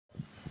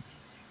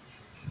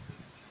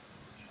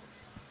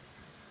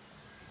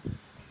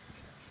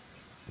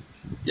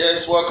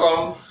Yes,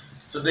 welcome.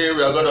 Today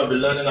we are going to be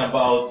learning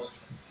about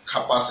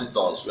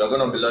capacitors. We are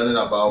going to be learning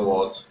about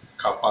what?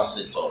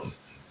 Capacitors.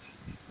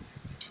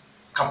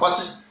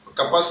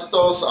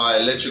 Capacitors are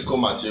electrical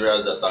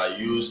materials that are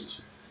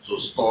used to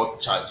store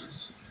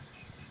charges.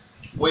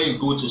 When you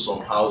go to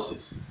some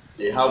houses,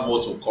 they have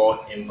what we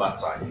call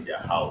inverter in their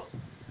house.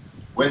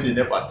 When the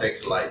NEPA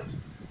takes light,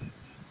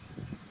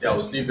 there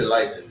will still be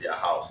light in their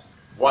house.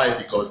 Why?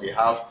 Because they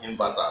have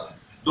inverters.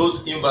 Those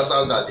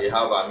inverters that they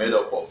have are made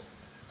up of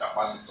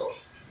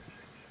capacitors.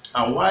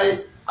 And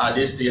why are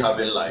they still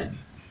having light?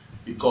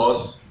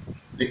 Because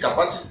the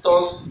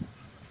capacitors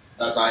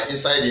that are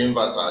inside the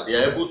inverter, they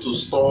are able to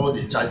store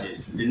the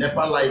charges. The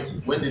NEPA light,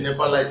 when the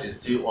NEPA light is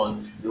still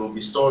on, they will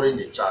be storing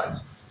the charge,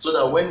 so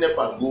that when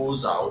NEPA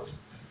goes out,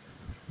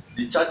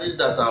 the charges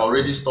that are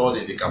already stored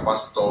in the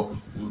capacitor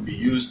will be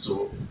used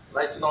to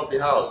lighten up the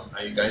house,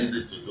 and you can use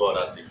it to do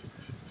other things.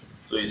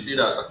 So you see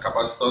that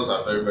capacitors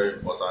are very, very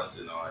important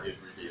in our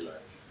everyday life.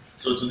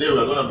 So today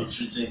we're going to be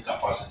treating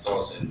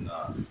capacitors in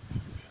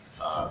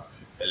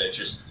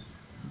electricity.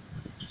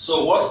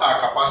 So what are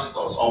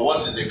capacitors, or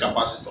what is a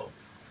capacitor?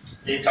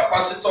 A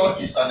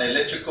capacitor is an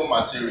electrical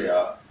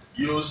material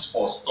used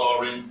for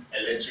storing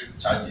electric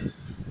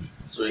charges.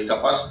 So a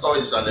capacitor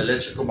is an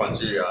electrical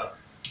material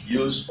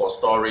used for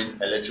storing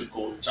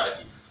electrical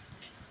charges.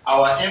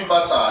 Our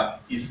inverter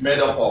is made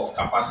up of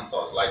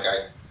capacitors, like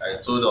I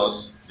told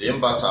us, the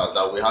inverters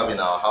that we have in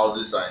our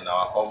houses and in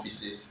our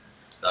offices,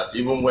 that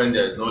even when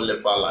there is no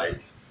NEPA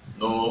light,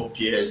 no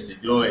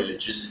PSC, no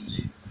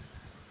electricity,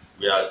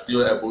 we are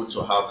still able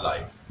to have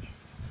light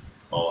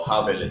or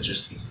have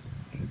electricity.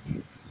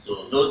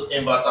 So those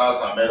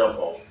inverters are made up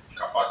of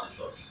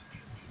capacitors.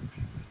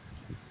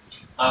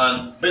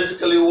 And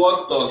basically,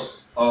 what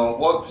are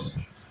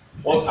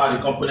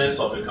the components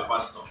of a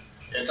capacitor?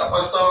 A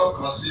capacitor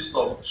consists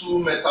of two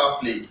metal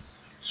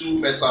plates.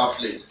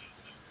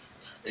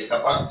 A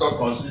capacitor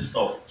consists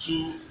of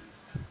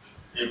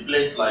a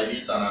plate like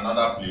this and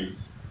another plate.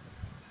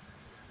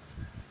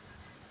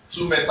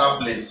 Two metal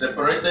plates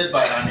separated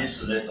by an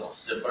insulator.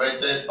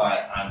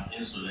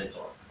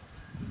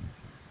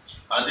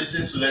 And this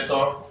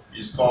insulator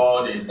is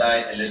called a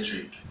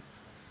dielectric.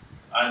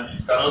 And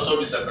it can also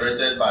be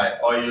separated by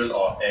oil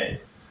or air.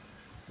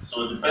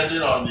 So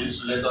depending on the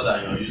insulator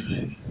that you're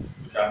using,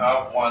 you can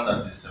have one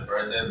that is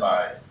separated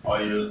by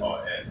oil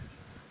or air.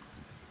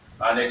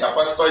 And a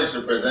capacitor is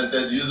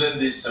represented using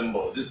this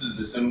symbol. This is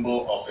the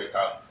symbol of a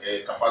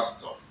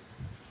capacitor.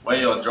 When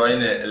you're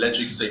drawing an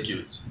electric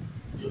circuit,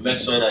 you make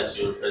sure that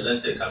you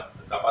represent a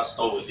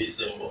capacitor with this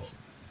symbol.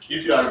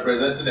 If you are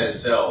representing a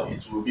cell,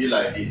 it will be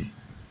like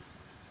this.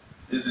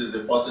 This is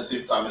the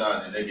positive terminal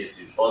and the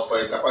negative. But for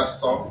a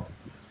capacitor,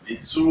 the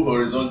two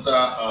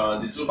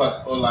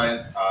vertical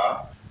lines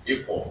are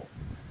equal.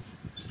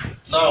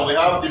 Now we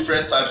have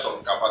different types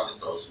of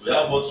capacitors. We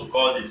have what we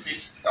call the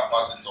fixed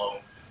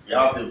capacitor, we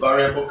have the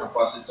variable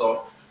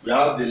capacitor, we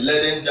have the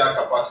Leiden jar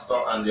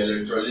capacitor, and the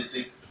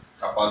electrolytic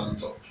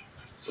capacitor.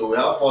 So we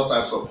have four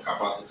types of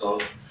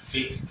capacitors: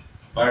 fixed,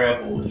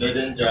 variable,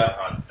 Leiden jar,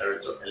 and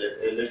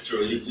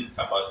electrolytic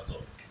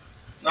capacitor.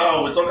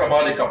 Now we talk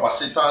about the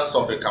capacitance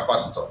of a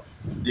capacitor,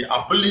 the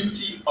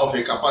ability of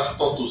a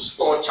capacitor to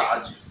store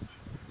charges.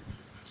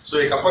 So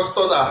a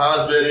capacitor that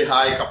has very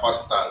high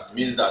capacitance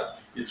means that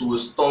it will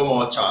store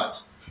more charge,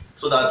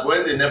 so that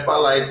when the NEPA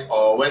light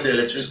or when the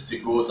electricity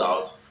goes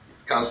out,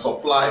 it can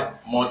supply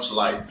much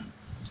light.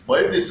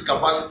 But if this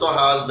capacitor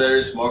has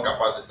very small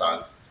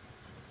capacitance,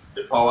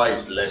 the power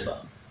is lesser.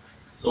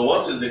 So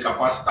what is the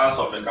capacitance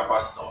of a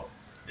capacitor?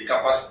 The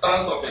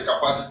capacitance of a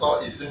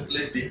capacitor is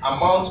simply the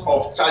amount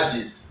of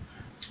charges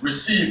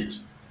received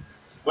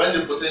when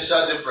the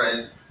potential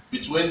difference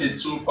between the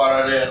two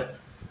parallel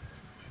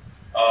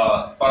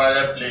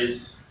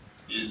plates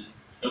is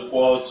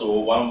equal to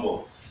 1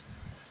 volt.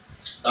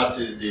 That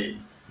is the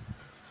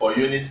for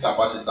unit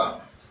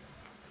capacitance.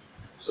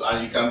 So,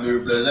 and it can be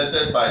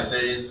represented by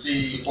saying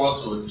C equal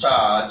to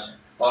charge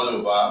all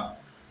over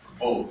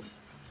volts.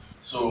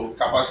 So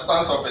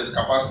capacitance of a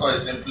capacitor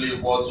is simply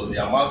equal to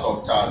the amount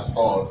of charge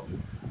stored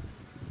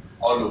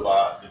all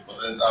over the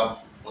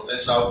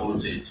potential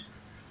voltage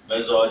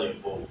measured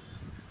in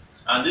volts.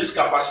 And this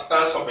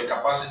capacitance of a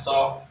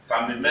capacitor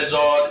can be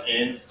measured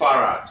in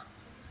farad.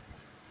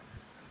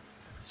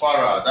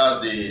 Farad,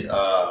 that's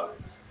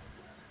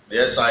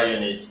the SI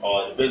unit,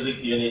 or the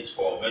basic unit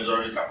for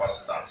measuring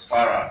capacitance,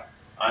 farad.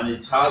 And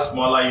it has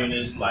smaller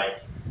units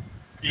like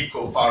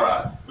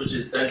picofarad, which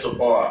is 10 to the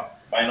power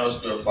minus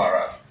 12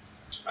 farad.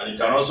 And you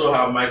can also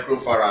have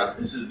microfarad.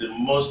 This is the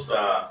most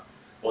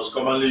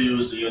commonly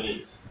used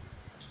unit,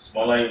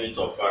 smaller unit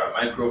of farad,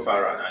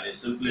 microfarad, and it's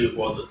simply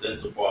equal to 10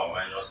 to the power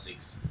minus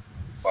 6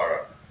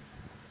 farad.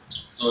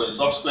 So in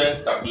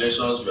subsequent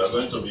calculations, we are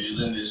going to be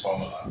using this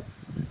formula.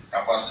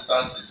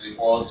 Capacitance is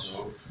equal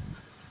to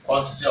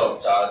quantity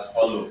of charge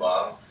all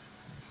over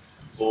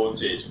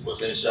voltage,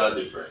 potential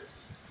difference.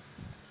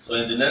 So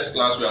in the next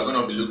class, we are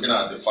going to be looking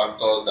at the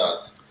factors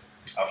that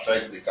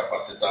affect the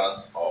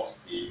capacitance of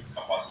a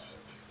capacitor.